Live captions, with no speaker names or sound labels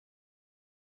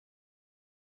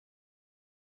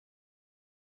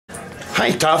Hi,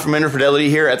 Todd from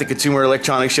Infidelity here at the Consumer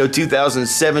Electronics Show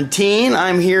 2017.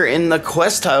 I'm here in the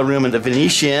Questyle room at the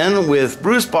Venetian with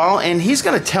Bruce Ball, and he's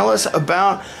going to tell us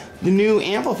about the new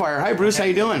amplifier. Hi, Bruce. How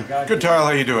you doing? Good, Tyler.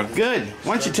 How you doing? Good.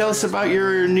 Why don't you tell us about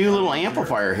your new little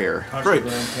amplifier here? Great.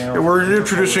 Yeah, we're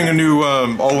introducing a new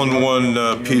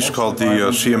all-in-one piece called the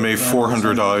CMA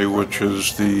 400i, which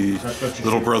is the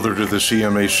little brother to the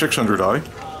CMA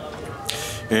 600i.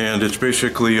 And it's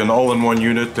basically an all-in-one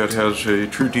unit that has a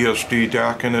true DSD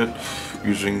DAC in it,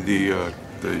 using the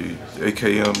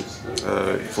AKM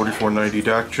 4490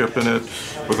 DAC chip in it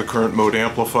with a current mode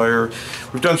amplifier.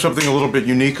 We've done something a little bit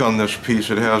unique on this piece.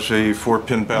 It has a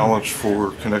 4-pin balance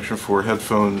for connection for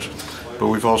headphones, but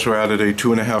we've also added a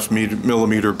 2.5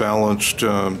 millimeter balanced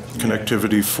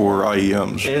connectivity for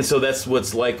IEMs. And so that's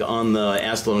what's like on the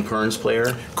Aston Currents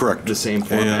player? Correct. The same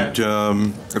format?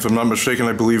 And if I'm not mistaken,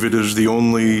 I believe it is the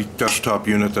only desktop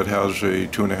unit that has a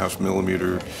 2.5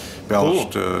 millimeter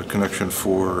balanced connection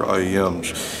for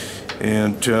IEMs.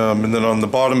 And then on the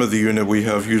bottom of the unit we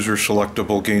have user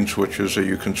selectable gain switches that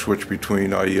you can switch between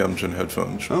IEMs and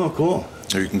headphones. Oh, cool.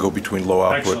 So you can go between low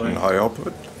output and high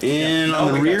output. And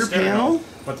on the rear panel?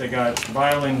 But they got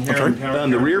violin here. On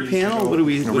the rear panel, what do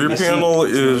we? The rear panel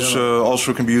is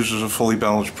also can be used as a fully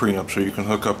balanced preamp, so you can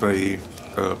hook up a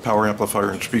power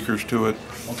amplifier and speakers to it,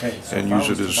 and use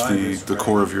it as the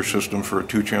core of your system for a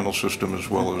 2-channel system as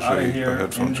well as a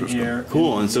headphone system.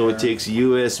 Cool, and so it takes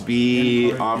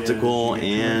USB, optical,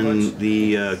 and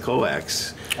the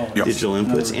coax digital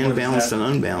inputs, and balanced and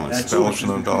unbalanced. Balanced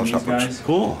and unbalanced outputs.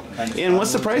 Cool. And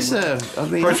what's the price of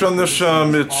the price on this?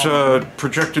 It's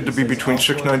projected to be between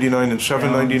 $699 and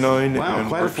 $799. Wow, and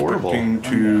quite we're affordable. expecting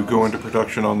to go into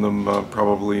production on them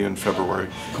probably in February.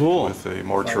 Cool. With a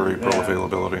March or April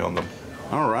availability on them.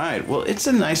 All right. Well, it's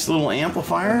a nice little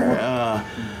amplifier.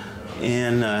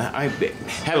 And I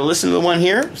had a listen to the one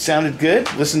here. Sounded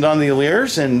good. Listened on the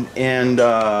Allures, and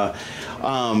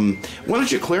why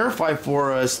don't you clarify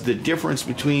for us the difference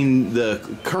between the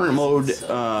current mode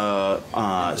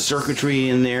circuitry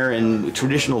in there and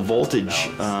traditional voltage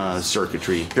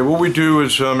circuitry? Yeah, what we do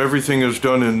is everything is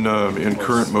done in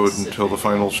current mode until the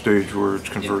final stage where it's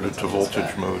converted to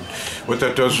voltage mode. What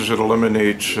that does is it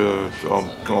eliminates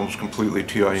almost completely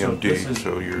TIMD,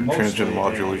 so your transient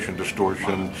modulation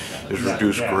distortion is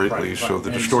reduced greatly, so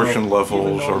the distortion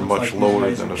levels are much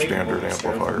lower than a standard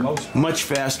amplifier. Much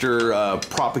faster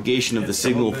propagation of the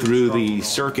signal through the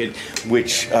circuit,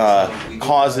 which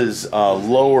causes a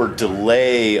lower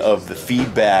delay of the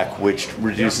feedback, which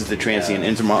reduces the transient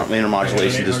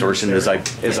intermodulation distortion, as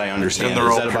I understand. And they're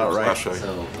Is all that about right? Class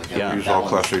A. Yeah. We use all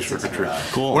Class A circuitry.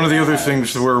 Cool. One of the other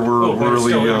things where we're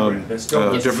really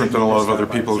different than a lot of other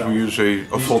people is we use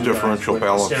a full differential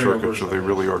balance circuit, so they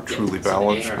really are truly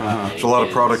balanced. There's a lot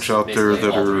of products out there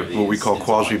that are what we call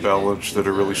quasi-balanced, that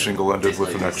are really single-ended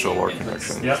with an XLR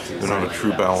connection. They're not a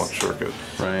true balance circuit.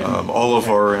 Right. All of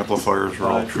our amplifiers are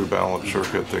all true balance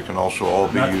circuit. They can also all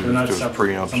be used as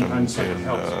preamps and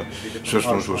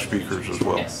systems with speakers as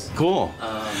well. Cool.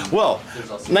 Well,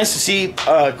 nice to see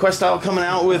Questyle coming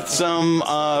out with some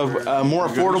more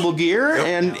affordable gear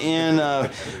and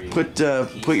put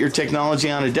your technology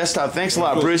on a desktop. Thanks a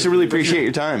lot, Bruce. I really appreciate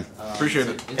your time. Appreciate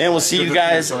it. And we'll see you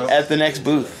guys at the next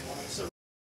booth.